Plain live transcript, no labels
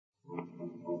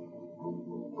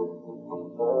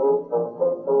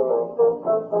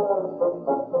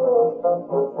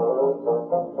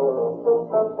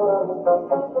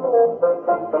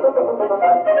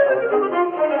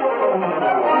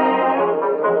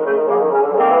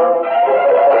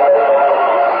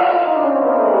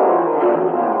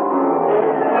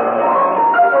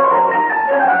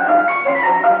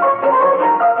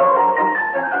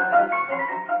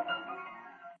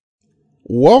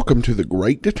welcome to the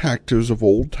Great Detectives of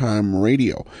Old Time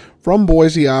Radio. From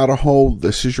Boise, Idaho,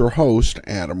 this is your host,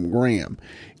 Adam Graham.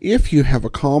 If you have a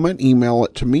comment, email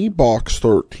it to me,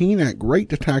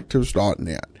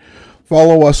 box13@greatdetectives.net.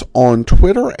 Follow us on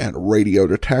Twitter at Radio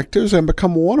Detectives and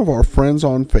become one of our friends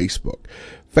on Facebook.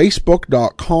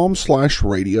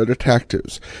 Facebook.com/Radio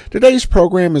Detectives. Today's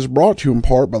program is brought to you in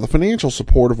part by the financial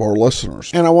support of our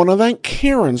listeners. And I want to thank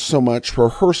Karen so much for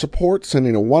her support,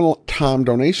 sending a one-time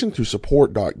donation through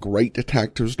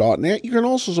support.greatdetectives.net. You can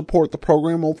also support the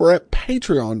program over at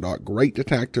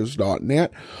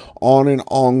patreon.greatdetectives.net on an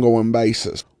ongoing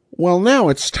basis. Well, now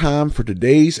it's time for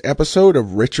today's episode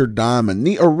of Richard Diamond.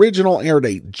 The original air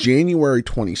date, January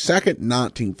 22nd,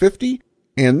 1950.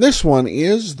 And this one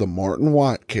is the Martin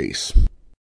White case.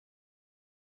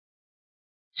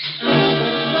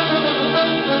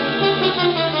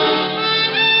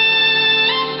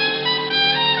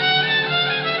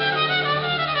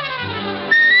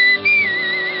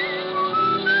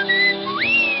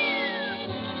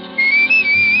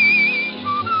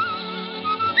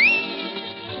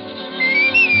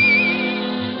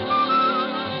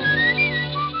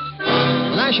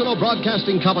 National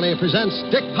Broadcasting Company presents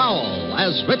Dick Powell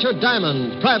as Richard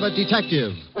Diamond, Private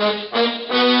Detective.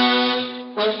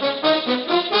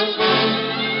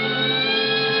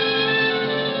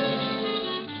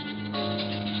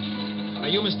 Are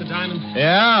you Mr. Diamond?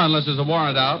 Yeah, unless there's a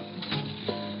warrant out.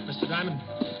 Mr. Diamond,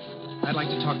 I'd like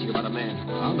to talk to you about a man.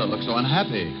 Oh, don't look so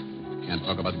unhappy. Can't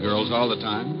talk about girls all the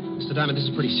time. Mr. Diamond, this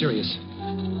is pretty serious.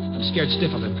 I'm scared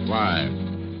stiff of him. Why?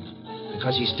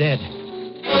 Because he's dead.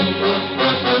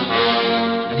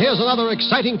 And here's another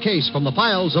exciting case from the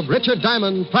files of Richard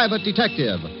Diamond, Private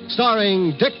Detective,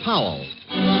 starring Dick Powell.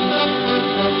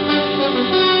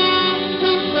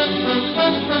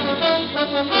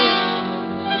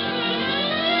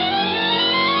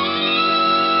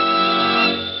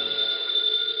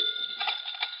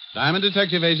 Diamond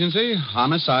Detective Agency,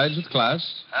 homicides with class.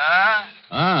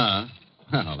 Well,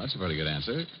 that's a pretty good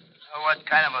answer. What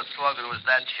kind of a slogan was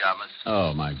that, Shamus?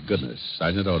 Oh, my goodness.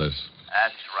 Sergeant Otis.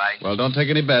 That's right. Well, don't take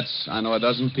any bets. I know a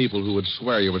dozen people who would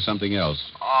swear you were something else.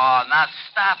 Oh, now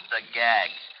stop the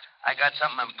gags. I got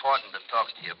something important to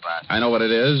talk to you about. I know what it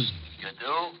is. You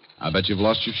do? I bet you've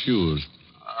lost your shoes.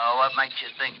 Oh, what makes you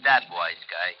think that, wise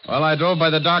guy? Well, I drove by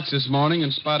the docks this morning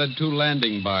and spotted 2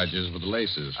 landing barges with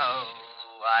laces. Oh,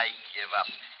 I give up.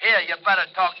 Here, you better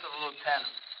talk to the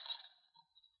lieutenant.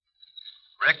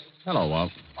 Rick? Hello,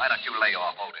 Walt. Why don't you lay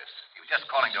off Otis? He was just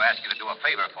calling to ask you to do a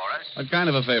favor for us. What kind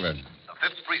of a favor? The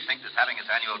 5th Precinct is having its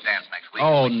annual dance next week.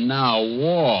 Oh, now,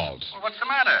 Walt. Well, what's the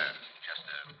matter? Just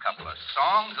a couple of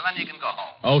songs, and then you can go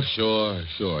home. Oh, sure.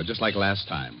 Just like last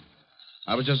time.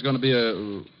 I was just going to be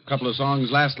a couple of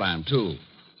songs last time, too.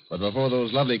 But before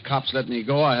those lovely cops let me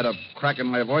go, I had a crack in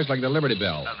my voice like the Liberty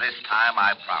Bell. Now, this time,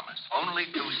 I promise. Only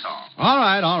 2 songs. All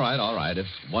right. If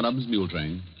one of them's Mule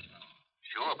Train.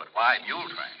 Sure, but why Mule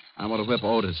Train? I want to whip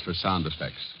Otis for sound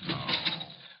effects. Oh.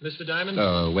 Mr. Diamond?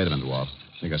 Wait a minute, Walt.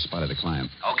 I think I spotted a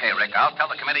client. Okay, Rick, I'll tell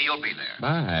the committee you'll be there.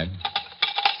 Bye.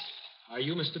 Are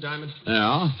you Mr. Diamond?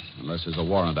 Yeah, unless there's a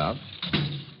warrant out.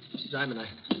 Mr. Diamond, I'd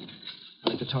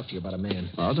like to talk to you about a man.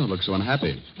 Oh, don't look so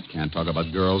unhappy. Can't talk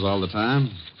about girls all the time.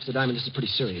 Mr. Diamond, this is pretty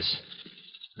serious.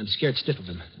 I'm scared stiff of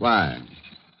him. Why?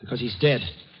 Because he's dead.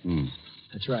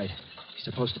 That's right. He's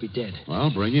supposed to be dead. Well,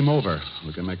 bring him over.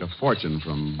 We can make a fortune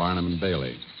from Barnum and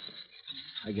Bailey.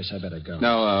 I guess I better go.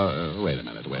 No, wait a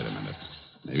minute.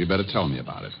 Maybe you better tell me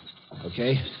about it.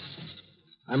 Okay.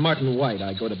 I'm Martin White.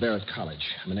 I go to Barrett College.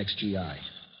 I'm an ex-GI.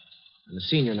 I'm a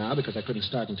senior now because I couldn't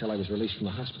start until I was released from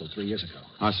the hospital 3 years ago.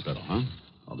 Hospital, huh?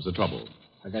 What was the trouble?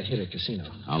 I got hit at a casino.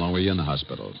 How long were you in the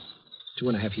hospital?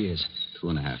 2.5 years.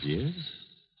 2.5 years?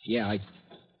 Yeah,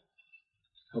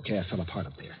 Okay, I fell apart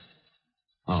up there.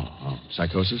 Oh,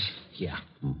 psychosis? Yeah.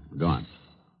 Go on.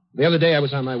 The other day I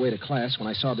was on my way to class when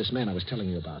I saw this man I was telling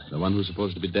you about. The one who's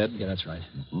supposed to be dead? Yeah, that's right.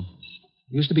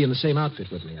 He used to be in the same outfit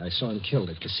with me. I saw him killed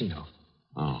at casino.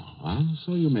 Oh, well,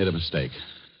 so you made a mistake.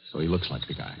 So he looks like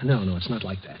the guy. No, it's not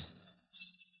like that.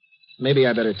 Maybe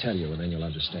I better tell you, and then you'll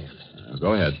understand.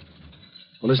 Go ahead.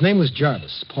 Well, his name was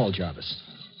Jarvis, Paul Jarvis.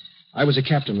 I was a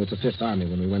captain with the 5th Army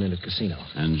when we went into casino.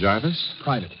 And Jarvis?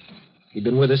 Private. He'd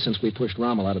been with us since we pushed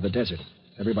Rommel out of the desert.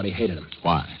 Everybody hated him.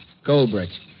 Why? Goldbrick.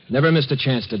 Never missed a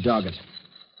chance to dog it.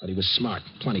 But he was smart,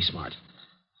 plenty smart.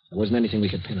 There wasn't anything we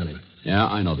could pin on him. Yeah,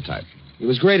 I know the type. He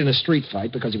was great in a street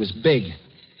fight because he was big.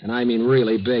 And I mean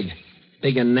really big.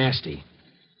 Big and nasty.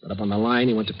 But up on the line,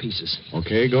 he went to pieces.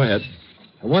 Okay, go ahead.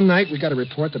 And one night, we got a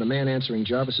report that a man answering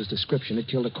Jarvis's description had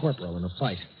killed a corporal in a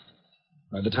fight.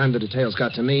 By the time the details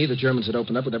got to me, the Germans had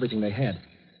opened up with everything they had.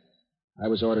 I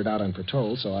was ordered out on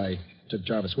patrol, so I Took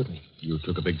Jarvis with me. You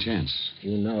took a big chance.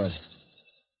 You know it.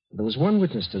 There was one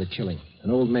witness to the killing,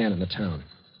 an old man in the town.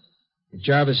 If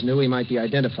Jarvis knew he might be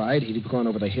identified, he'd have gone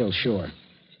over the hill, sure.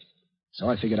 So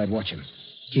I figured I'd watch him.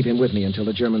 Keep him with me until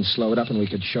the Germans slowed up and we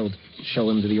could show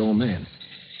him to the old man.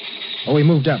 Oh, we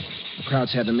moved up. The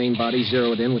Krauts had the main body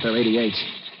zeroed in with their 88s.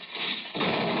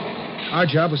 Our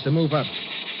job was to move up,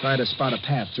 try to spot a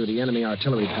path through the enemy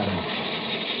artillery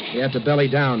pattern. We had to belly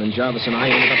down, and Jarvis and I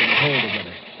ended up in a hole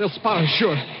together. They'll spot us,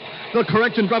 sure. They'll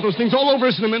correct and drop those things all over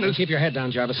us in a minute. Keep your head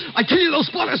down, Jarvis. I tell you, they'll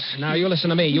spot us. Now, you listen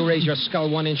to me. You raise your skull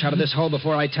 1 inch out of this hole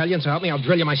before I tell you, and so help me, I'll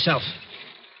drill you myself.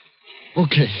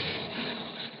 Okay.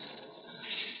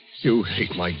 You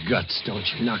hate my guts, don't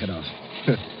you? Knock it off.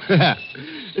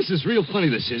 This is real funny,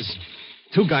 this is.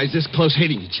 2 guys this close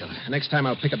hating each other. Next time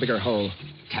I'll pick a bigger hole.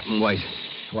 Captain White.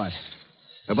 What?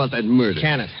 About that murder.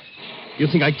 Can it? You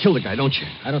think I killed the guy, don't you?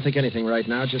 I don't think anything right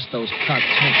now, just those Kraut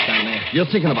tanks down there. You're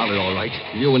thinking about it all right.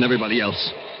 You and everybody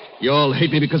else. You all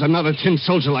hate me because I'm not a tin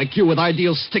soldier like you with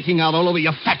ideals sticking out all over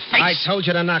your fat face. I told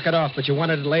you to knock it off, but you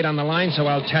wanted it laid on the line, so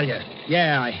I'll tell you.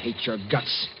 Yeah, I hate your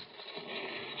guts.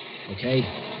 Okay?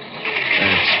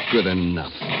 That's good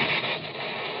enough.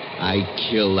 I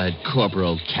killed that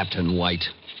corporal, Captain White.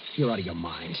 You're out of your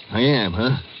mind. I am,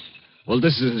 huh? Well,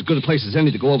 this is as good a place as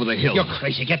any to go over the hill. You're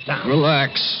crazy. Get down.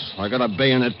 Relax. I got a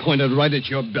bayonet pointed right at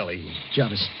your belly.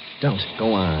 Jarvis, don't.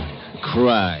 Go on.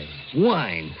 Cry.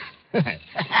 Whine.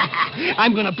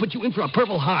 I'm going to put you in for a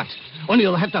Purple Heart. Only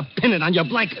you'll have to pin it on your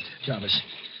blanket. Jarvis,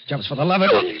 for the love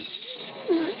of...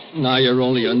 Now you're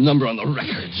only a number on the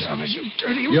record. Jarvis, you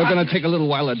dirty... You're going to take a little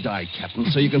while to die, Captain,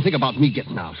 so you can think about me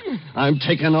getting out. I'm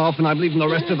taking off, and I'm leaving the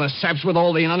rest of the saps with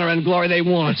all the honor and glory they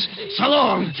want. So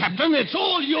long, Captain. It's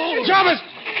all yours. Jarvis!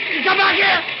 Come back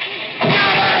here!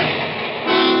 Jarvis!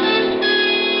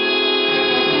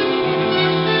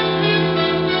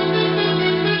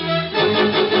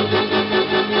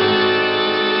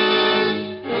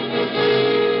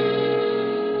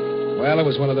 Well, it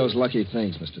was one of those lucky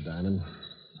things, Mr. Diamond.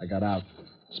 I got out.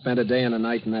 Spent a day and a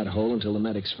night in that hole until the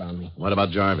medics found me. What about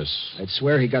Jarvis? I'd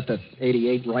swear he got the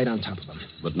 88 right on top of him.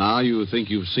 But now you think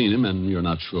you've seen him and you're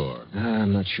not sure.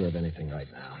 I'm not sure of anything right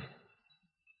now.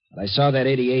 But I saw that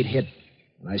 88 hit,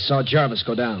 and I saw Jarvis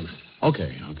go down.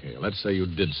 Okay. Let's say you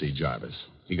did see Jarvis.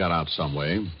 He got out some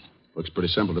way. Looks pretty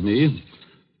simple to me.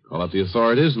 Call up the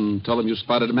authorities and tell them you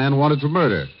spotted a man wanted for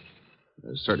murder.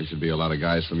 There certainly should be a lot of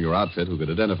guys from your outfit who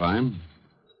could identify him.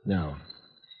 No.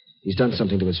 He's done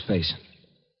something to his face.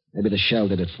 Maybe the shell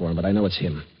did it for him, but I know it's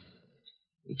him.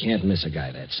 You can't miss a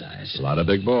guy that size. A lot of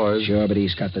big boys. Sure, but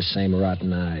he's got the same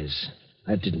rotten eyes.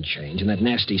 That didn't change, and that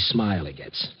nasty smile he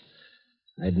gets.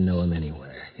 I'd know him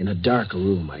anywhere. In a dark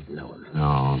room, I'd know him.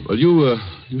 No. Well,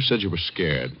 you said you were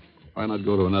scared. Why not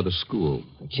go to another school?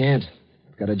 I can't.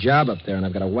 I've got a job up there, and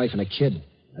I've got a wife and a kid.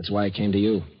 That's why I came to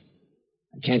you.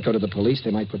 I can't go to the police.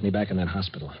 They might put me back in that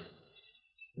hospital.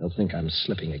 They'll think I'm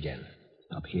slipping again.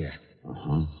 Up here.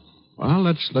 Uh-huh. Well,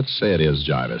 let's say it is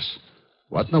Jarvis.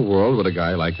 What in the world would a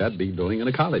guy like that be doing in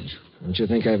a college? Don't you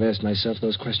think I've asked myself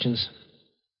those questions?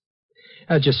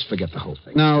 Just forget the whole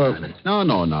thing. No,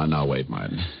 wait,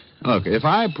 Martin. Look, if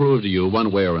I prove to you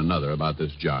one way or another about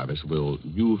this Jarvis, will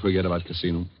you forget about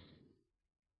Casino?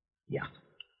 Yeah.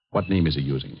 What name is he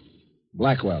using?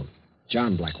 Blackwell.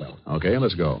 John Blackwell. Okay,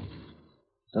 let's go.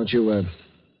 Don't you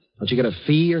get a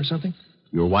fee or something?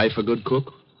 Your wife a good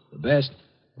cook? The best.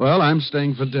 Well, I'm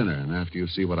staying for dinner, and after you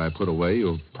see what I put away,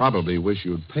 you'll probably wish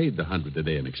you'd paid the $100 a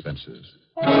day in expenses.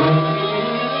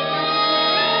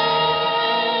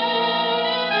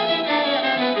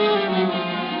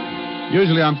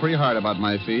 Usually I'm pretty hard about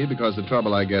my fee because the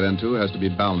trouble I get into has to be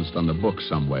balanced on the books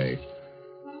some way.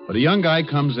 But a young guy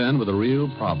comes in with a real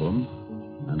problem,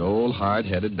 and old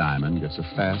hard-headed Diamond gets a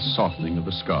fast softening of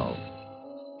the skull.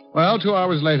 Well, 2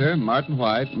 hours later, Martin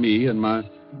White, me, and my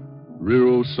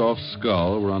real soft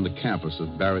skull were on the campus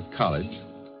of Barrett College,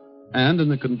 and in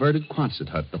the converted Quonset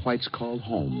hut the Whites called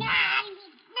home.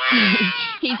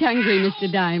 He's hungry,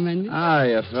 Mr. Diamond.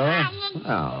 Hiya, fella.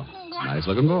 Well,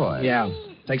 nice-looking boy. Yeah,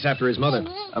 takes after his mother.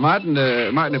 Martin,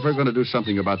 if we're going to do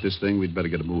something about this thing, we'd better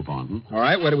get a move on. All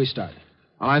right, where do we start?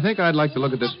 Well, I think I'd like to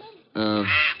look at this...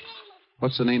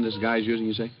 what's the name this guy's using,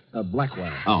 you say?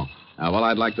 Blackwell. Oh, well,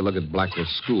 I'd like to look at Blackwell's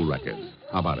school record.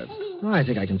 How about it? Well, I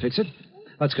think I can fix it.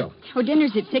 Let's go. Oh,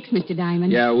 dinner's at 6, Mr.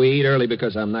 Diamond. Yeah, we eat early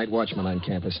because I'm night watchman on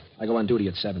campus. I go on duty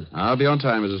at 7. I'll be on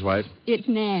time, Mrs. White. It's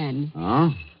Nan.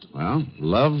 Oh? Well,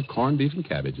 love corned beef and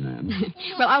cabbage, Nan.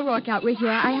 Well, I'll walk out with you.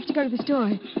 I have to go to the store.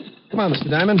 Come on,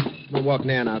 Mr. Diamond. We'll walk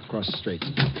Nan out across the street.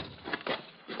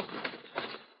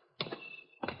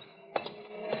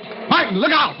 Martin,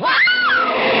 look out!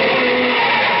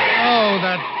 Oh,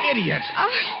 that idiot. Oh,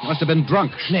 Must have been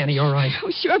drunk. Nanny, all right.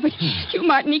 oh, sure, but you,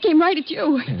 Martin, he came right at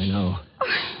you. I know.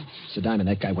 Mr. Diamond,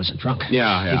 that guy wasn't drunk.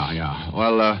 Yeah.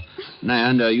 Well,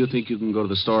 Nan, you think you can go to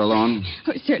the store alone?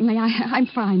 Oh, certainly, I'm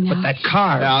fine now. But that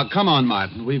car. Now, come on,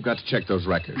 Martin. We've got to check those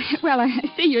records. Well, I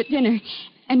see you at dinner.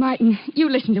 And, Martin, you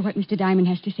listen to what Mr. Diamond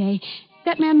has to say.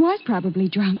 That man was probably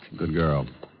drunk. Good girl.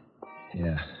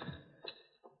 Yeah.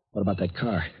 What about that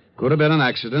car? Could have been an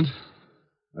accident.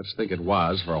 Let's think it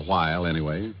was for a while,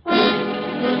 anyway.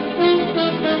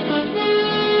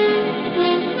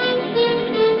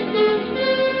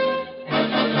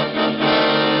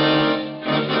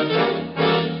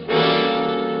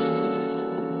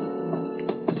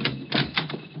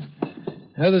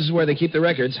 Well, this is where they keep the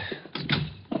records.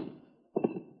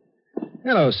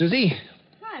 Hello, Susie.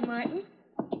 Hi, Martin.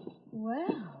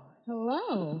 Well,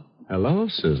 hello. Hello,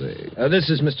 Susie. This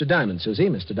is Mr. Diamond, Susie.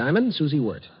 Mr. Diamond, Susie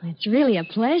Wirt. It's really a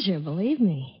pleasure, believe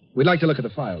me. We'd like to look at the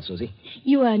file, Susie.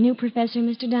 You a new professor,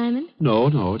 Mr. Diamond?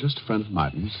 No, just a friend of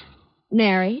Martin's.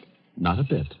 Married? Not a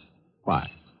bit. Why?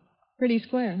 Pretty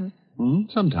square, huh?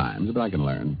 Sometimes, but I can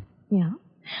learn. Yeah.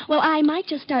 Well, I might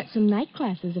just start some night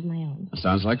classes of my own.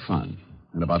 Sounds like fun.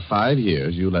 In about 5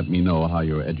 years, you let me know how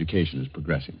your education is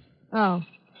progressing. Oh.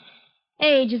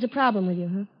 Age is a problem with you,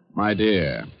 huh? My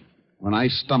dear, when I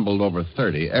stumbled over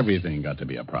 30, everything got to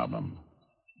be a problem.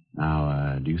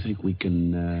 Now, do you think we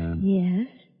can, Yes.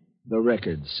 The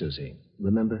records, Susie.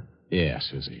 Remember? Yeah,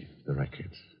 Susie, the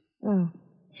records. Oh.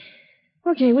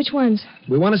 Okay, which ones?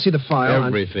 We want to see the file.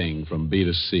 Everything from B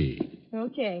to C.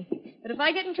 Okay. But if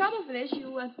I get in trouble for this,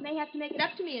 you may have to make it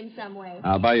up to me in some way.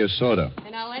 I'll buy you a soda.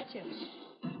 And I'll let you.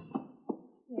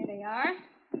 Here they are.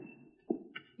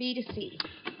 B to C.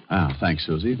 Thanks,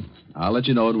 Susie. I'll let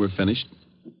you know when we're finished.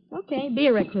 Okay, be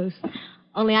a recluse.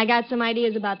 Only I got some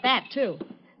ideas about that, too.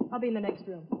 I'll be in the next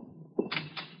room.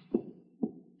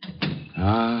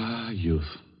 Youth.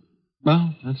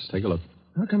 Well, let's take a look.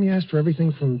 How come you asked for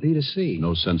everything from B to C?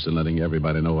 No sense in letting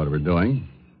everybody know what we're doing.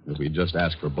 If we just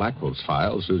asked for Blackwell's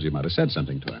file, Susie might have said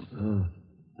something to him.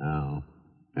 Oh.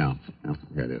 Yeah,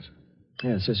 here it is.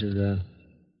 Yeah, it says here,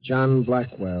 John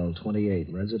Blackwell, 28,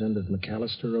 resident of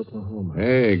McAllister, Oklahoma.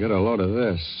 Hey, get a load of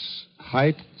this.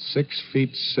 Height,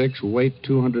 6'6", weight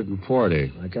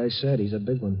 240. Like I said, he's a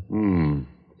big one.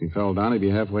 If he fell down, he'd be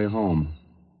halfway home.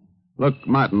 Look,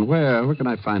 Martin, where can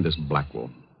I find this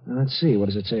Blackwell? Let's see. What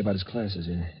does it say about his classes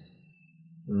here?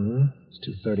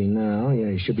 It's 2:30 now.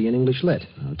 Yeah, he should be in English Lit.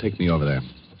 Take me over there.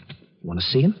 You want to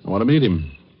see him? I want to meet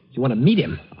him. You want to meet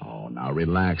him? Oh, now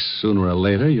relax. Sooner or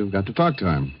later, you've got to talk to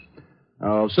him.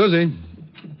 Oh, Susie.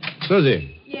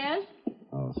 Susie. Yes?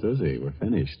 Oh, Susie, we're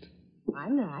finished.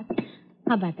 I'm not.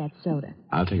 How about that soda?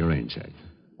 I'll take a rain check.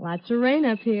 Lots of rain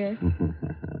up here.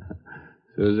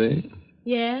 Susie?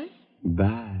 Yes?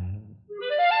 Bye.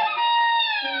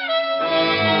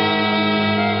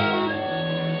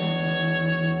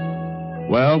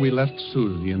 Well, we left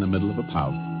Susie in the middle of a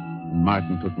pout.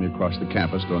 Martin took me across the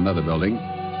campus to another building.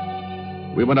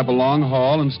 We went up a long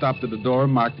hall and stopped at a door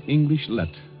marked English Lit.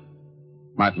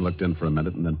 Martin looked in for a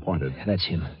minute and then pointed. That's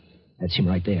him. That's him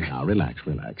right there. Now, relax.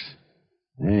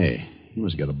 Hey, he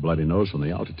must get a bloody nose from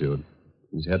the altitude.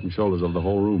 He's head and shoulders over the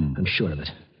whole room. I'm sure of it.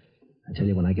 I tell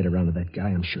you, when I get around to that guy,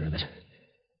 I'm sure of it.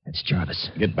 That's Jarvis.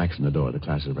 Get back from the door. The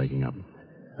class is breaking up.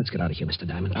 Let's get out of here, Mr.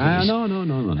 Diamond, please. No.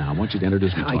 Now, I want you to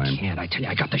introduce me to him. I can't. I tell you,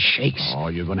 I got the shakes. Oh,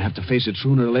 you're going to have to face it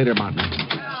sooner or later, Martin.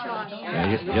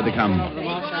 Here they come.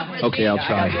 Okay, I'll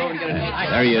try.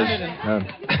 There he is.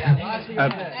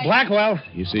 Blackwell.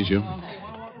 He sees you.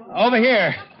 Over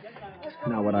here.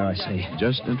 Now, what do I say?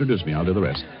 Just introduce me. I'll do the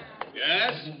rest.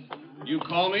 Yes? You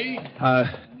call me?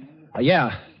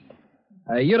 Yeah.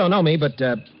 You don't know me, but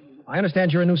I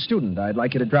understand you're a new student. I'd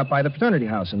like you to drop by the fraternity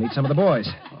house and meet some of the boys.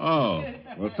 Oh,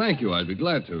 well, thank you. I'd be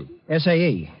glad to.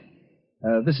 SAE.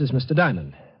 This is Mr.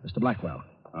 Diamond, Mr. Blackwell.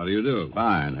 How do you do?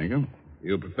 Fine, thank you.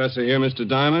 You a professor here, Mr.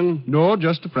 Diamond? No,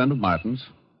 just a friend of Martin's.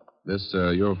 This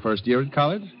your first year at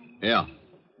college? Yeah.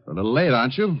 A little late,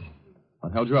 aren't you?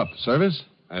 What held you up? Service?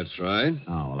 That's right.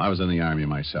 Oh, well, I was in the Army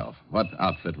myself. What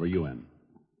outfit were you in?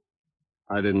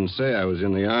 I didn't say I was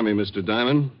in the Army, Mr.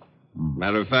 Diamond.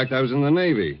 Matter of fact, I was in the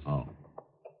Navy. Oh.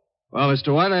 Well,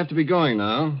 Mr. White, I have to be going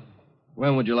now.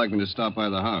 When would you like me to stop by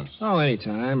the house? Oh,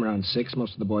 anytime. Around 6.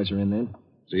 Most of the boys are in then.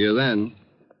 See you then.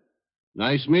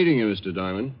 Nice meeting you, Mr.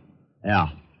 Diamond. Yeah.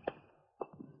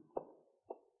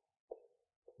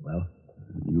 Well?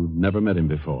 You've never met him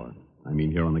before. I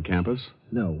mean, here on the campus?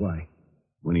 No, why?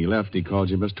 When he left, he called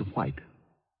you Mr. White.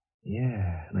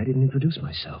 Yeah, and I didn't introduce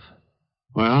myself.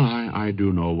 Well, I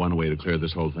do know one way to clear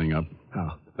this whole thing up.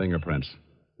 How? Fingerprints.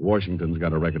 Washington's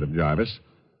got a record of Jarvis.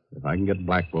 If I can get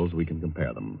Blackwell's, we can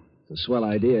compare them. It's a swell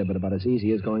idea, but about as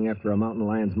easy as going after a mountain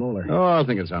lion's molar. Oh, I'll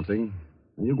think of something.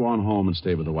 And you go on home and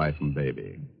stay with the wife and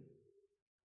baby.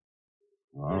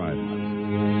 All right,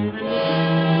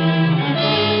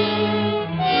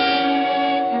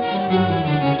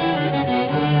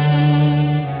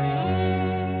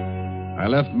 I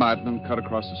left Martin and cut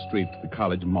across the street to the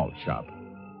college malt shop.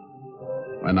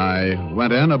 When I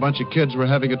went in, a bunch of kids were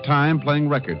having a time playing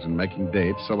records and making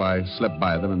dates, so I slipped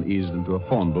by them and eased into a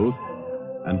phone booth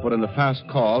and put in a fast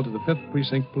call to the 5th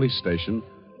Precinct Police Station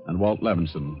and Walt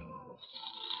Levinson.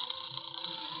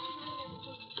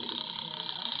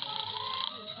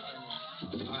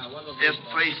 Fifth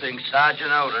Precinct,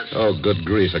 Sergeant Otis. Oh, good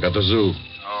grief. I got the zoo.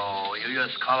 Oh, you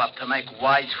just call up to make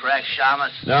wisecrack,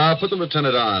 Shamus? Now, put the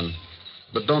lieutenant on.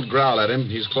 But don't growl at him.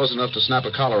 He's close enough to snap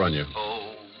a collar on you.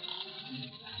 Oh.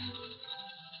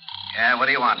 Yeah, what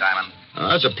do you want, Diamond?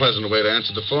 That's a pleasant way to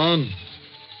answer the phone.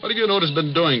 What have you and Otis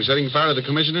been doing? Setting fire to the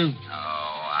commissioner?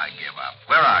 Oh, I give up.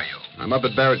 Where are you? I'm up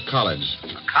at Barrett College.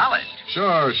 College?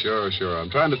 Sure. I'm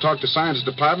trying to talk the science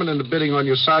department into bidding on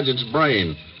your sergeant's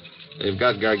brain. They've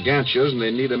got gargantuas, and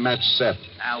they need a match set.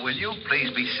 Now, will you please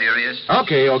be serious?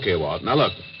 Okay, Walt. Now,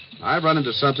 look. I've run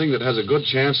into something that has a good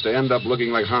chance to end up looking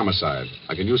like homicide.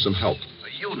 I can use some help.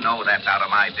 You know that's out of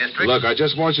my district. Look, I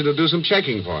just want you to do some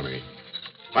checking for me.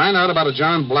 Find out about a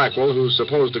John Blackwell who's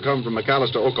supposed to come from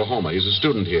McAllister, Oklahoma. He's a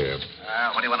student here.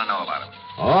 What do you want to know about him?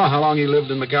 Oh, how long he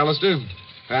lived in McAllister?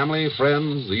 Family,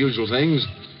 friends, the usual things.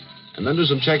 And then do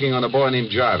some checking on a boy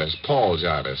named Jarvis, Paul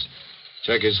Jarvis.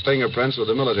 Check his fingerprints with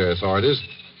the military authorities.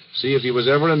 See if he was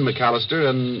ever in McAllister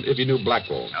and if he knew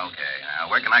Blackwell. Okay.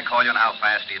 Where can I call you and how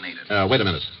fast do you need it? Wait a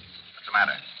minute. What's the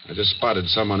matter? I just spotted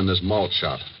someone in this malt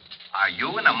shop. Are you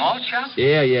in a malt shop?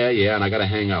 Yeah, and I gotta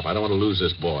hang up. I don't want to lose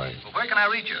this boy. Well, where can I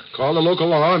reach you? Call the local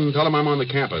law and tell him I'm on the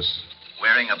campus.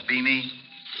 Wearing a beanie?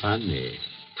 Funny.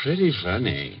 Pretty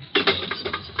funny.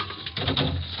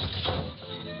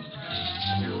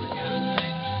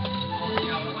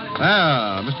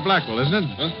 Ah, Mr. Blackwell, isn't it?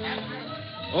 Huh?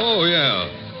 Oh, yeah.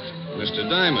 Mr.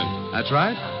 Diamond. That's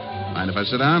right. Mind if I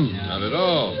sit down? Not at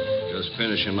all. Just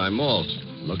finishing my malt.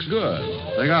 Looks good.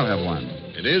 Think I'll have one.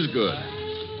 It is good.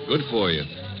 Good for you.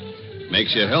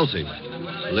 Makes you healthy.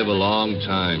 Live a long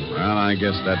time. Well, I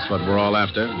guess that's what we're all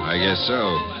after. I guess so.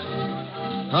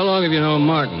 How long have you known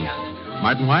Martin?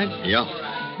 Martin White? Yeah.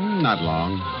 Not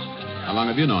long. How long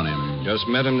have you known him? Just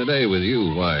met him today with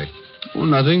you. Why? Oh,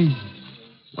 nothing.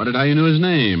 Wondered how you knew his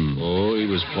name. Oh, he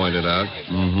was pointed out.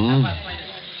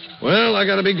 Mm-hmm. Well, I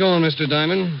gotta be going, Mr.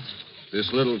 Diamond.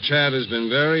 This little chat has been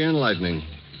very enlightening.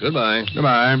 Goodbye.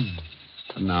 Goodbye.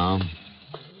 No.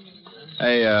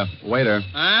 Hey, waiter.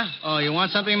 Huh? Oh, you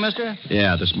want something, mister?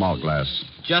 Yeah, the small glass.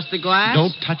 Just the glass?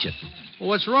 Don't touch it. Well,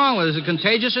 what's wrong with it? Is it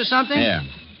contagious or something? Yeah.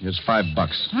 It's $5.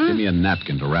 Huh? Give me a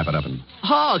napkin to wrap it up in.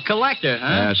 Oh, a collector, huh?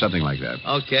 Yeah, something like that.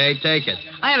 Okay, take it.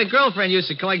 I had a girlfriend used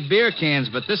to collect beer cans,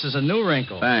 but this is a new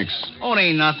wrinkle. Thanks. Oh, it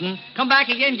ain't nothing. Come back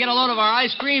again and get a load of our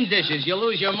ice cream dishes. You'll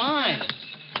lose your mind.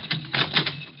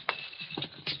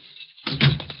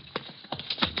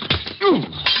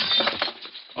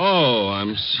 Oh,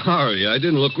 I'm sorry. I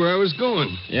didn't look where I was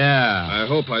going. Yeah. I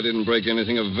hope I didn't break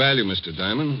anything of value, Mr.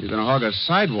 Diamond. You're going to hog a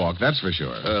sidewalk, that's for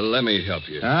sure. Let me help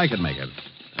you. I can make it.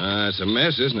 It's a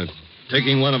mess, isn't it?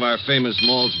 Taking one of our famous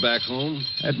malts back home?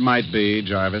 It might be,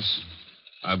 Jarvis.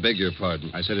 I beg your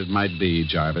pardon. I said it might be,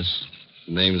 Jarvis.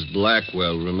 Name's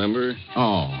Blackwell, remember?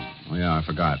 Oh, yeah, I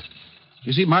forgot.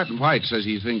 You see, Martin White says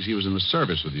he thinks he was in the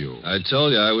service with you. I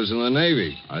told you I was in the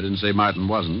Navy. I didn't say Martin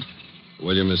wasn't.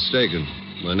 Well, you're mistaken.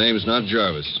 My name's not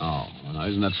Jarvis. Oh, well, now,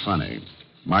 isn't that funny?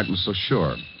 Martin's so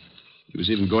sure. He was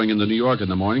even going into New York in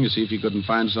the morning to see if he couldn't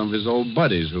find some of his old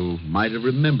buddies who might have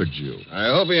remembered you. I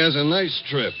hope he has a nice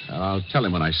trip. I'll tell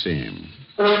him when I see him.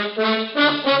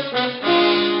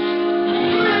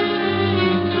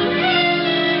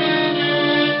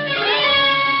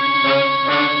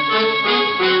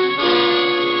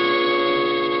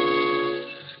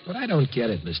 But I don't get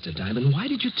it, Mr. Diamond. Why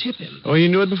did you tip him? Oh, he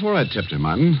knew it before I tipped him,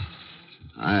 Martin.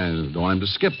 I don't want him to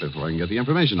skip before I can get the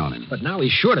information on him. But now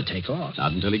he's sure to take off.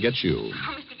 Not until he gets you.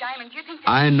 Oh, Mr. Diamond, do you think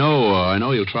that... I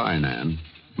know you'll try, Nan.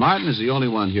 Martin is the only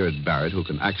one here at Barrett who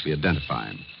can actually identify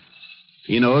him.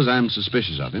 He knows I'm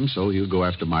suspicious of him, so he'll go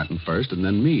after Martin first and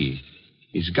then me.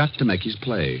 He's got to make his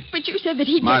play. But you said that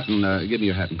he'd... Martin, give me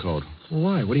your hat and coat.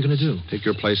 Why? What are you going to do? Take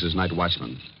your place as night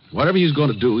watchman. Whatever he's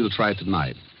going to do, he'll try it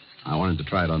tonight. I want him to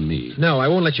try it on me. No, I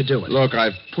won't let you do it. Look,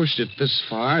 I've pushed it this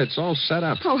far. It's all set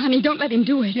up. Oh, honey, don't let him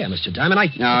do it. Yeah, Mr.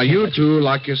 Diamond, Now, you two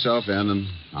lock yourself in, and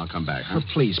I'll come back, huh? Oh,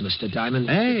 please, Mr. Diamond.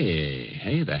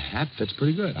 Hey, the hat fits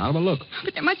pretty good. How about a look?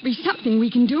 But there must be something we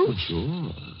can do. Oh,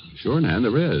 sure. Sure, Nan,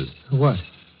 there is. What?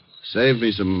 Save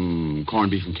me some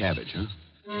corned beef and cabbage, huh?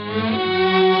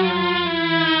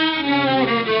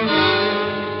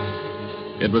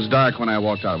 It was dark when I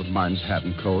walked out with Martin's hat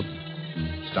and coat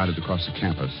and started to cross the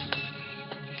campus.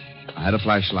 I had a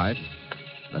flashlight.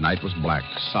 The night was black,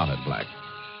 solid black.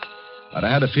 But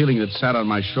I had a feeling that sat on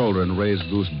my shoulder and raised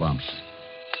goosebumps.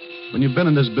 When you've been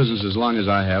in this business as long as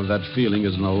I have, that feeling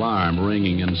is an alarm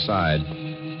ringing inside,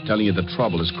 telling you that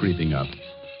trouble is creeping up.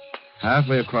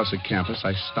 Halfway across the campus,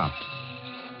 I stopped.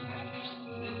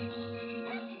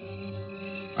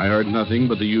 I heard nothing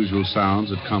but the usual sounds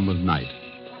that come with night.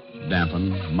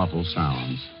 Dampened, muffled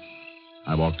sounds.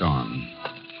 I walked on.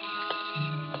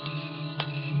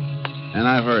 And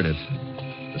I heard it.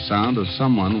 The sound of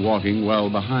someone walking well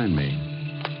behind me.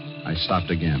 I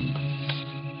stopped again.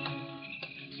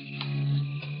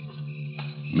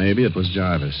 Maybe it was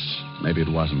Jarvis. Maybe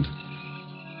it wasn't.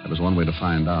 There was one way to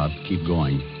find out. Keep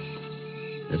going.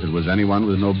 If it was anyone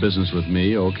with no business with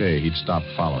me, okay, he'd stop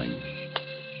following.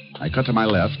 I cut to my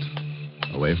left,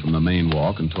 away from the main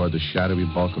walk and toward the shadowy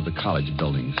bulk of the college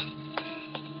buildings.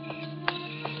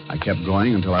 I kept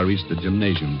going until I reached the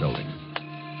gymnasium building.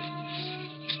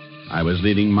 I was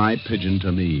leading my pigeon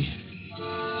to me.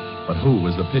 But who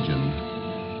was the pigeon?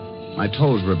 My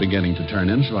toes were beginning to turn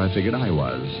in, so I figured I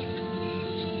was.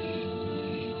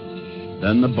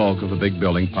 Then the bulk of a big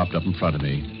building popped up in front of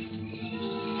me.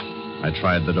 I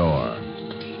tried the door.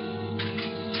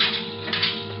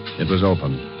 It was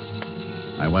open.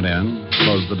 I went in,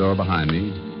 closed the door behind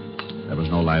me. There was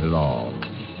no light at all.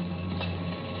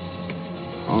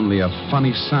 Only a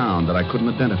funny sound that I couldn't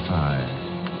identify.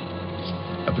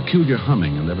 A peculiar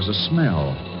humming, and there was a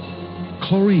smell.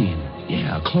 Chlorine.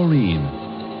 Yeah, chlorine.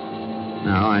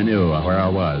 Now I knew where I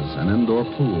was, an indoor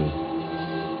pool.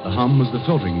 The hum was the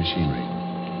filtering machinery.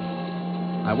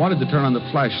 I wanted to turn on the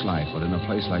flashlight, but in a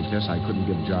place like this, I couldn't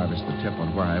give Jarvis the tip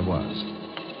on where I was.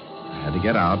 I had to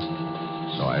get out,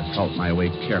 so I felt my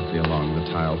way carefully along the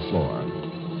tiled floor.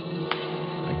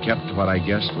 I kept what I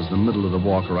guessed was the middle of the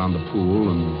walk around the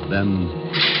pool, and then...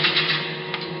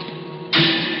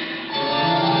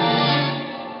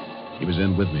 He was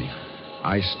in with me.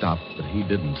 I stopped, but he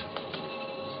didn't.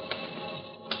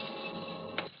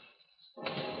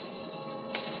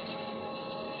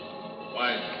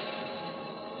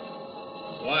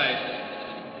 White.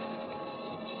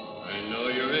 I know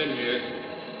you're in here.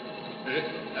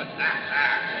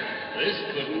 This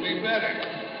couldn't be better.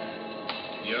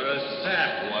 You're a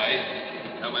sap, White,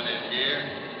 coming in here.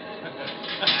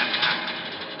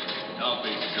 Don't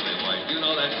be silly, White. You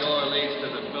know that door leads to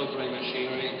the filtering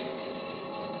machinery.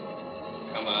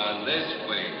 Come on, this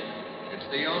way. It's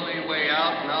the only way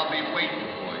out, and I'll be waiting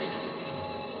for you.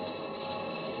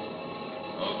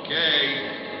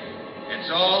 Okay. It's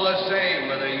all the same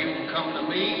whether you come to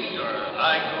me or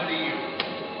I go to you.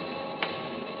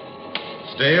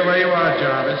 Stay where you are,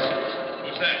 Jarvis.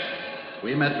 What's that?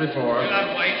 We met before. You're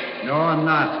not White. No, I'm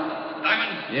not.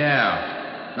 Diamond?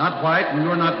 Yeah. Not White, and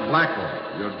you're not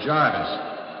Blackwell. You're Jarvis.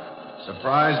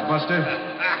 Surprise, Buster?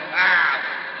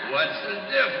 What's the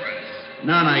difference?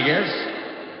 None, I guess.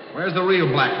 Where's the real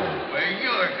Blackwell? Where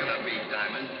you're gonna be,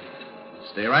 Diamond.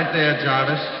 Stay right there,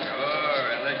 Jarvis. Sure,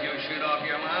 and let you shoot off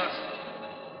your mouth.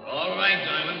 All right,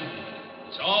 Diamond.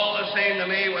 It's all the same to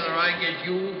me whether I get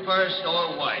you first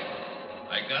or White.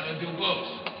 I gotta do both.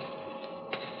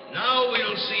 Now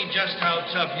we'll see just how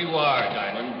tough you are,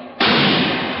 Diamond.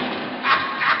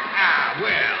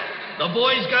 Well, the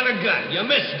boy's got a gun. You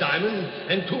missed, Diamond.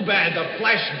 And too bad the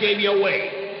flash gave you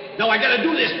away. Now I gotta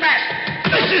do this fast.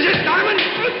 This is it, Diamond.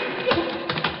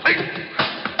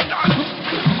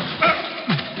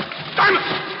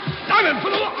 Diamond,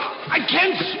 for the law. I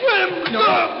can't swim. No.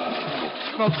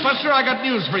 Well, Buster, I got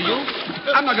news for you.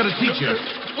 I'm not going to teach you.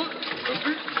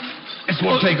 This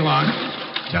won't take long.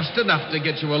 Just enough to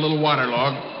get you a little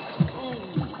waterlogged.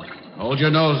 Hold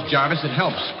your nose, Jarvis. It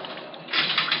helps.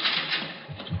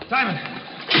 Simon.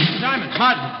 Martin.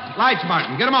 Lights,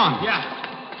 Martin. Get them on. Yeah.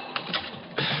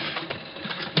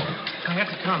 I have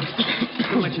to come.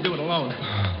 Couldn't let you do it alone.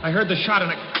 I heard the shot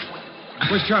and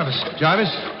Where's Jarvis?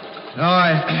 Jarvis? Oh,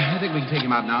 I think we can take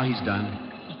him out now. He's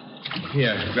done.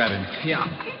 Here, grab him. Yeah.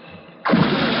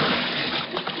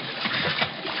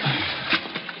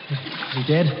 Is he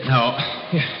dead? No.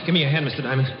 Here, give me your hand, Mr.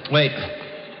 Diamond. Wait.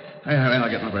 Wait, I'll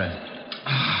get my breath.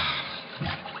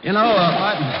 You know,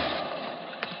 Martin,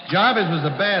 Jarvis was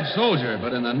a bad soldier,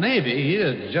 but in the Navy, he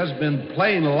had just been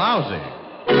plain lousy.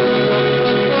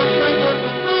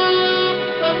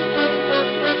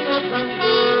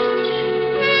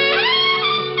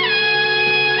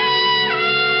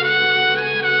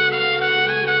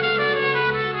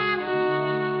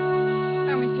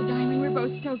 Oh, Mr. Diamond, we're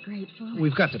both so grateful.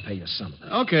 got to pay you something.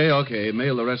 Okay.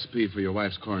 Mail the recipe for your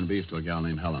wife's corned beef to a gal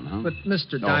named Helen, huh? But,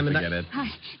 Mr. Oh, Diamond... forget it.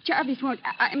 Jarvis won't...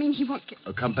 I mean, he won't...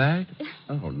 Come back?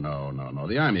 Oh, no.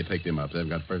 The Army picked him up. They've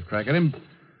got first crack at him.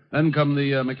 Then come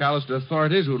the McAllister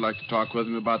authorities who'd like to talk with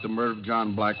him about the murder of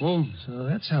John Blackwell. So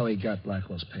that's how he got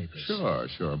Blackwell's papers.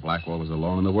 Sure. Blackwell was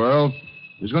alone in the world.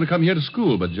 He was going to come here to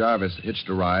school, but Jarvis hitched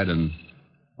a ride and,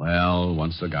 well,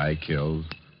 once the guy killed,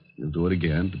 he'll do it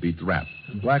again to beat the rap.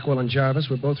 And Blackwell and Jarvis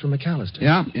were both from McAllister.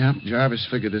 Yeah. Jarvis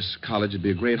figured this college would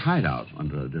be a great hideout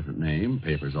under a different name,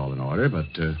 papers all in order, but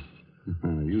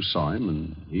you saw him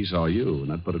and he saw you, and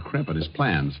that put a crimp in his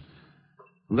plans.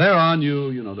 From there on,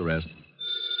 you know the rest.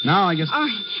 Now, I guess... Oh,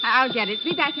 I'll get it.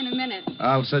 Be back in a minute.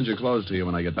 I'll send your clothes to you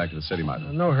when I get back to the city,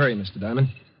 Martin. No hurry, Mr. Diamond.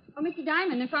 Oh, Mr.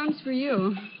 Diamond, the phone's for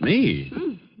you. Me?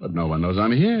 But no one knows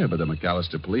I'm here but the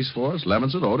McAllister police force,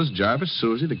 Levinson, Otis, Jarvis,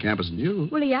 Susie, the campus, and you.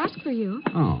 Well, he asked for you.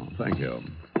 Oh, thank you.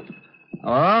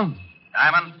 Hello?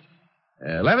 Diamond?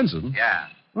 Levinson? Yeah.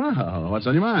 Well, what's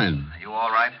on your mind? Are you all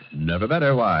right? Never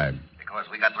better. Why? Because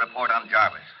we got the report on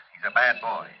Jarvis. He's a bad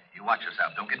boy. You watch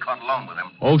yourself. Don't get caught alone with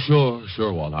him. Oh,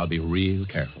 sure, Walt. I'll be real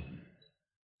careful.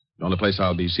 The only place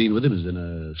I'll be seen with him is in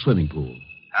a swimming pool.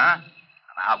 Huh?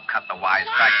 Now, cut the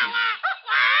wisecracking.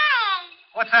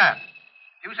 What's that?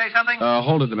 Did you say something?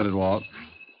 Hold it a minute, Walt.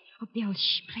 Oh, Bill,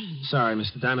 shh, please. Sorry,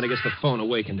 Mr. Diamond. I guess the phone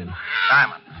awakened him.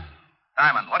 Diamond,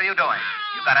 what are you doing?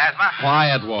 You got asthma?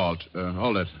 Quiet, Walt.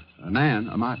 Hold it.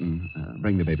 Martin,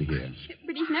 bring the baby here.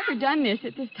 But he's never done this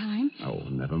at this time. Oh,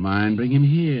 never mind. Bring him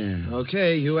here.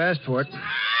 Okay, you asked for it.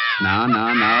 Now,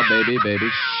 baby.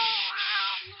 Shh.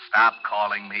 Stop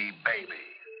calling me baby.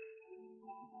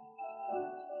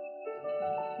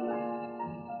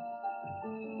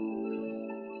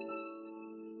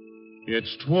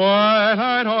 It's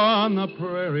twilight on the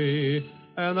prairie,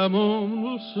 and the moon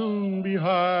will soon be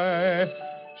high.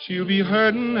 She'll be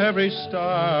herding every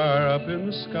star up in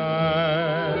the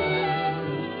sky.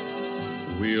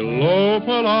 We'll lope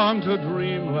along to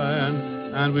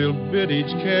dreamland, and we'll bid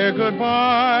each care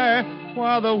goodbye,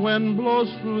 while the wind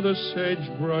blows through the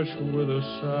sagebrush with a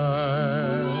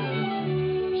sigh.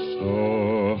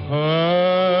 So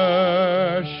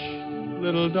hush,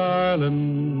 little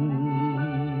darling,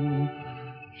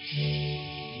 shh,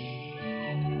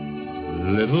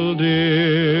 little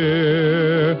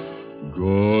dear,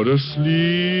 go to sleep,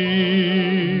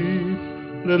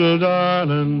 little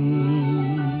darling.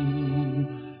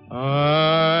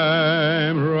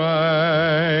 I'm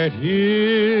right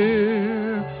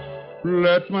here.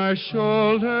 Let my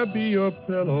shoulder be your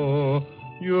pillow.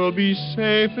 You'll be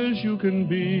safe as you can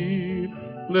be.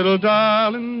 Little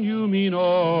darling, you mean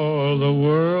all the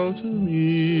world to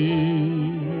me.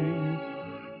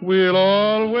 We'll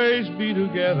always be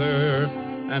together,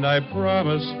 and I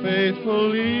promise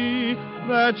faithfully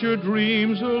that your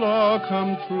dreams will all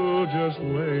come true. Just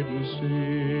wait and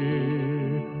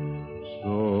see.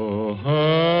 So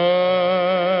hush,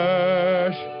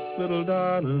 little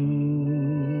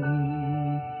darling,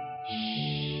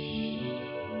 shh,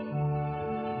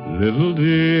 little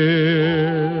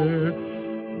dear,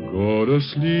 go to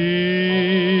sleep,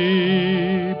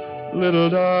 little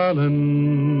darling.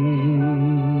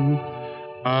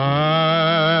 I'm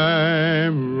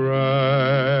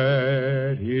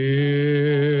right here.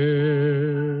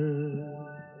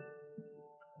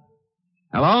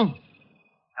 Hello?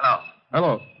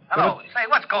 Hello. Say,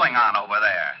 what's going on over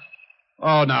there?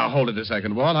 Oh, now, hold it a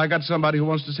second, Walt. I got somebody who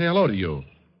wants to say hello to you.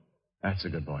 That's a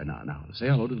good boy. Now, say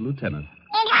hello to the lieutenant.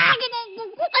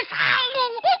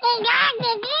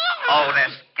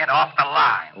 Otis, get off the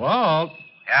line. Walt.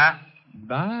 Yeah?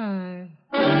 Bye.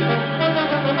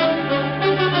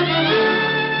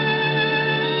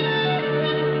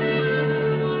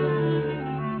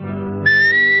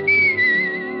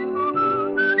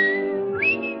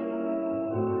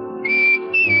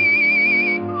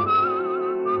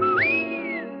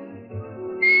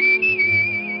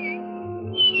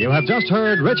 You have just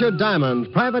heard Richard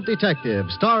Diamond, Private Detective,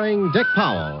 starring Dick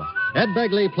Powell. Ed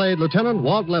Begley played Lieutenant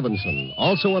Walt Levinson.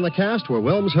 Also in the cast were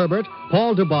Wilms Herbert,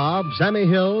 Paul Dubob, Sammy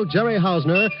Hill, Jerry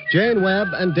Hausner, Jane Webb,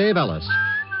 and Dave Ellis.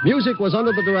 Music was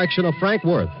under the direction of Frank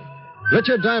Worth.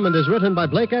 Richard Diamond is written by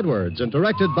Blake Edwards and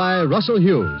directed by Russell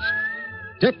Hughes.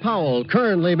 Dick Powell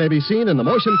currently may be seen in the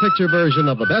motion picture version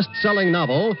of the best-selling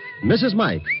novel, Mrs.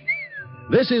 Mike.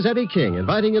 This is Eddie King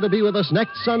inviting you to be with us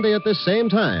next Sunday at this same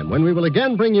time when we will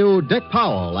again bring you Dick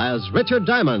Powell as Richard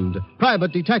Diamond,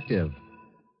 Private Detective.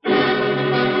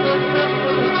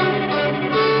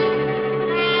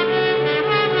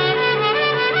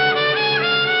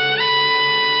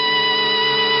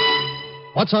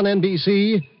 What's on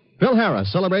NBC? Phil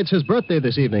Harris celebrates his birthday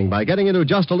this evening by getting into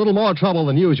just a little more trouble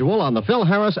than usual on the Phil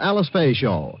Harris Alice Faye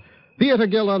Show. Theater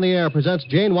Guild on the Air presents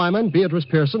Jane Wyman, Beatrice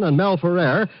Pearson, and Mel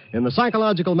Ferrer in the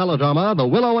psychological melodrama The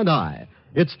Willow and I.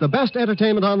 It's the best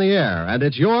entertainment on the air, and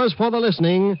it's yours for the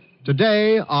listening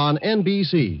today on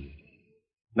NBC.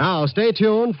 Now stay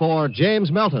tuned for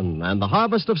James Melton and the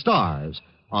Harvest of Stars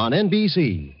on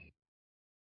NBC.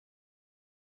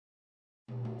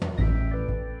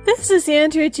 This is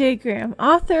Andrea J. Graham,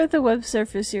 author of the Web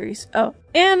Surfer series. Oh,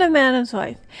 and a Madam's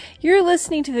Wife. You're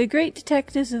listening to the Great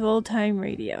Detectives of Old Time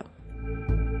Radio.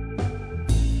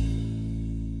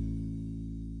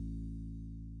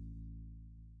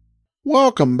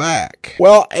 Welcome back.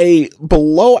 Well, a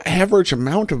below average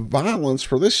amount of violence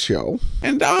for this show,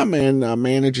 and Diamond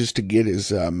manages to get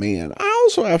his man. I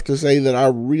also have to say that I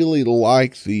really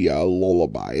like the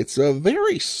lullaby. It's a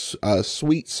very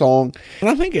sweet song, and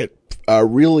I think it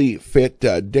really fit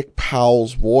Dick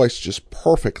Powell's voice just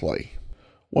perfectly.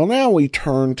 Well, now we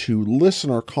turn to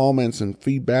listener comments and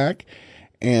feedback,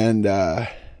 and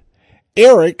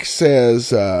Eric says,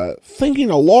 thinking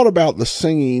a lot about the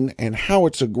singing and how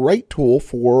it's a great tool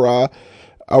for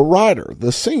a writer.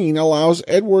 The singing allows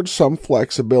Edward some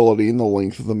flexibility in the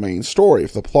length of the main story.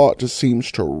 If the plot just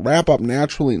seems to wrap up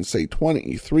naturally in, say,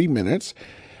 23 minutes,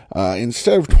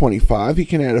 instead of 25, he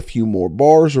can add a few more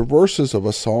bars or verses of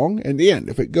a song and end.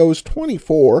 If it goes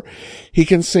 24, he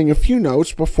can sing a few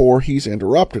notes before he's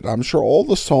interrupted. I'm sure all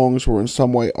the songs were in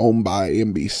some way owned by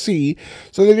NBC,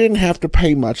 so they didn't have to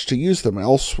pay much to use them.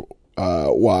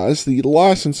 Otherwise, the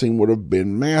licensing would have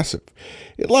been massive.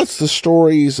 It lets the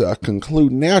stories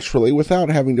conclude naturally without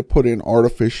having to put in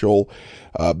artificial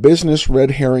business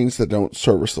red herrings that don't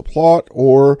service the plot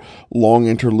or long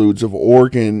interludes of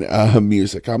organ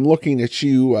music. I'm looking at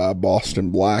you,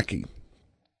 Boston Blackie.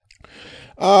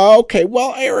 Okay,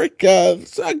 well, Eric,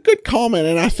 it's a good comment,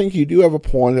 and I think you do have a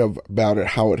point about it,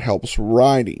 how it helps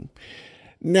writing.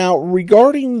 Now,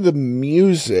 regarding the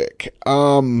music,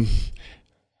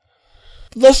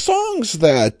 the songs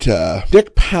that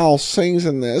Dick Powell sings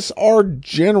in this are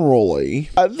generally,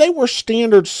 they were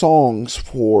standard songs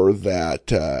for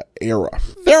that era.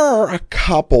 There are a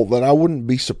couple that I wouldn't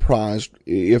be surprised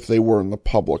if they were in the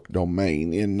public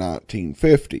domain in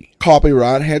 1950.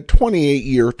 Copyright had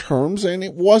 28-year terms, and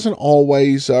it wasn't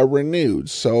always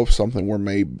renewed. So if something were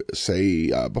made, say,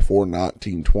 before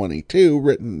 1922,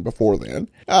 written before then,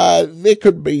 it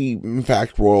could be, in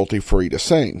fact, royalty-free to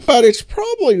sing. But it's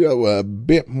probably a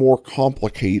bit more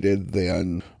complicated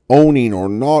than owning or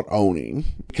not owning,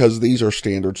 because these are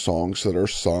standard songs that are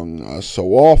sung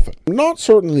so often. I'm not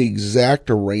certain the exact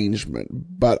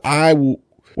arrangement, but I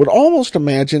would almost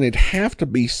imagine it'd have to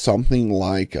be something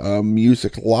like a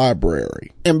music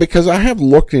library. And because I have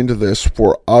looked into this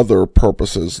for other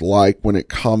purposes, like when it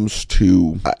comes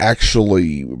to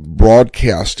actually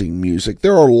broadcasting music,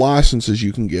 there are licenses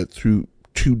you can get through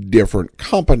 2 different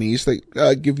companies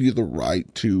that give you the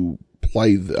right to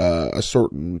play a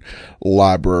certain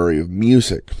library of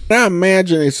music. Now, I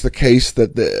imagine it's the case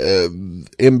that the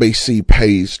NBC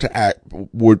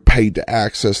would pay to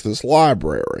access this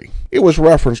library. It was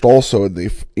referenced also in the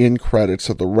end credits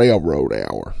of the Railroad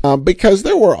Hour, because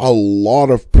there were a lot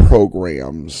of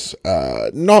programs,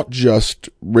 not just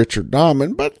Richard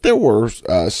Diamond, but there were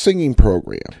singing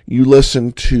programs. You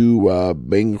listen to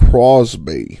Bing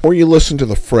Crosby, or you listen to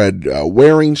the Fred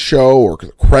Waring Show, or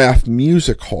the Kraft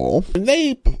Music Hall. And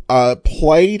they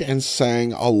played and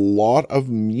sang a lot of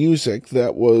music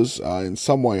that was in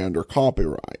some way under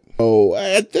copyright. So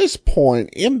at this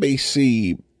point,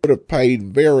 NBC would have paid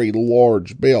very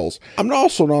large bills. I'm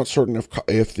also not certain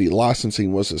if the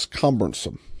licensing was as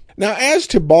cumbersome. Now, as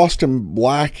to Boston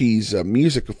Blackie's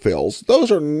music fills, those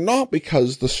are not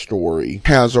because the story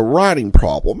has a writing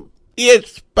problem.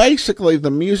 It's basically the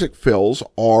music fills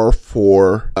are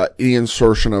for the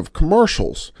insertion of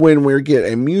commercials. When we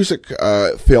get a music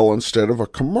fill instead of a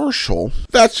commercial,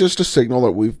 that's just a signal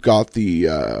that we've got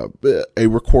a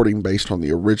recording based on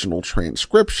the original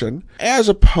transcription, as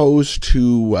opposed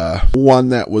to one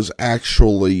that was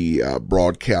actually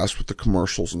broadcast with the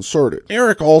commercials inserted.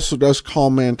 Eric also does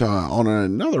comment on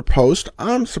another post.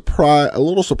 I'm a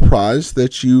little surprised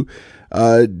that you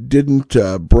didn't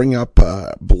bring up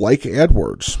Blake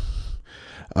Edwards.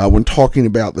 when talking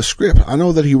about the script. I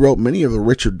know that he wrote many of the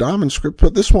Richard Diamond scripts,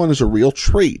 but this one is a real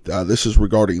treat. This is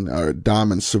regarding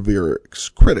Diamond's severe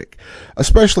critic,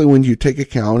 especially when you take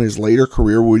account his later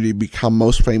career, where he become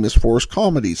most famous for his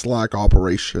comedies like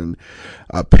Operation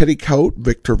Petticoat,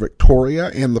 Victor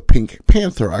Victoria, and The Pink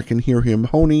Panther. I can hear him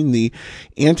honing the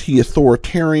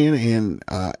anti-authoritarian and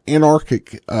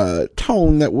anarchic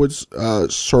tone that would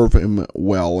serve him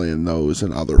well in those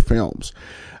and other films.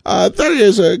 That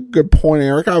is a good point,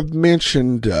 Eric. I've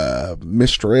mentioned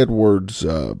Mr. Edwards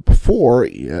before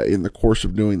in the course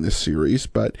of doing this series,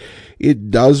 but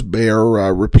it does bear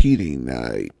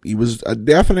repeating. He was a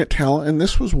definite talent, and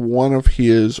this was one of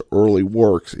his early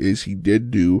works. Is he did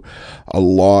do a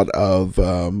lot of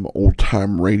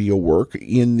old-time radio work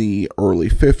in the early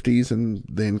 50s, and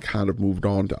then kind of moved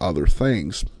on to other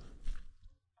things.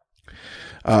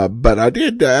 But I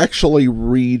did actually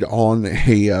read on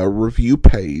a review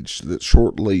page that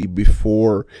shortly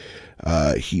before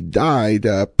he died,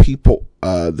 that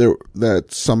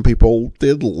some people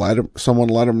did someone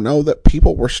let him know that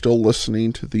people were still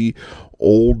listening to the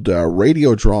old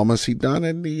radio dramas he'd done,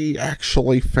 and he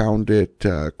actually found it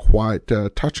quite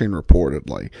touching,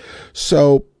 reportedly.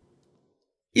 So,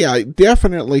 yeah,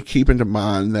 definitely keep in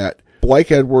mind that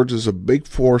Blake Edwards is a big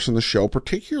force in the show,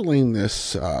 particularly in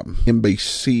this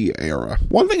NBC era.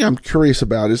 One thing I'm curious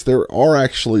about is there are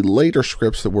actually later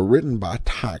scripts that were written by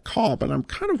Ty Cobb, and I'm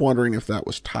kind of wondering if that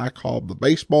was Ty Cobb, the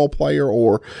baseball player,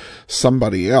 or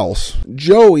somebody else.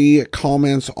 Joey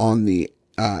comments on the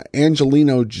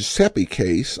Angelino Giuseppe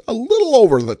case, a little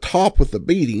over the top with the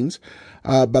beatings,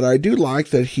 but I do like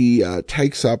that he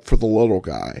takes up for the little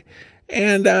guy.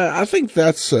 And I think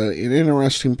that's an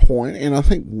interesting point, and I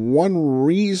think one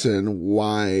reason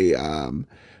why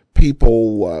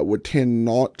people would tend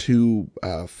not to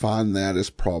find that as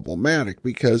problematic,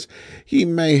 because he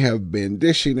may have been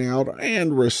dishing out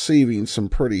and receiving some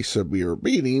pretty severe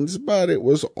beatings, but it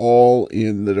was all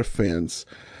in the defense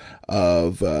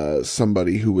of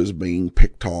somebody who was being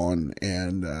picked on,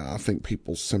 and I think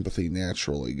people's sympathy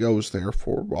naturally goes there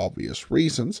for obvious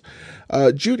reasons.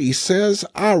 Judy says,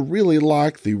 I really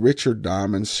like the Richard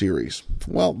Diamond series.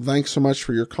 Well, thanks so much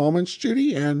for your comments,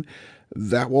 Judy, and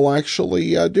that will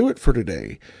actually do it for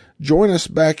today. Join us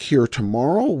back here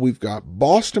tomorrow. We've got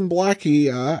Boston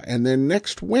Blackie, and then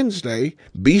next Wednesday,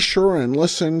 be sure and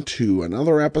listen to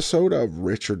another episode of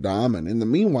Richard Diamond. In the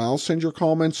meanwhile, send your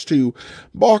comments to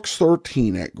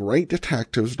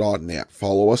box13@greatdetectives.net.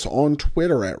 Follow us on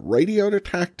Twitter at Radio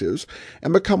Detectives,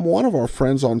 and become one of our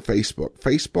friends on Facebook,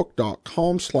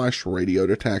 facebook.com/Radio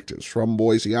Detectives. From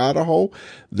Boise, Idaho,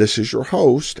 this is your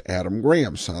host, Adam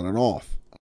Graham, signing off.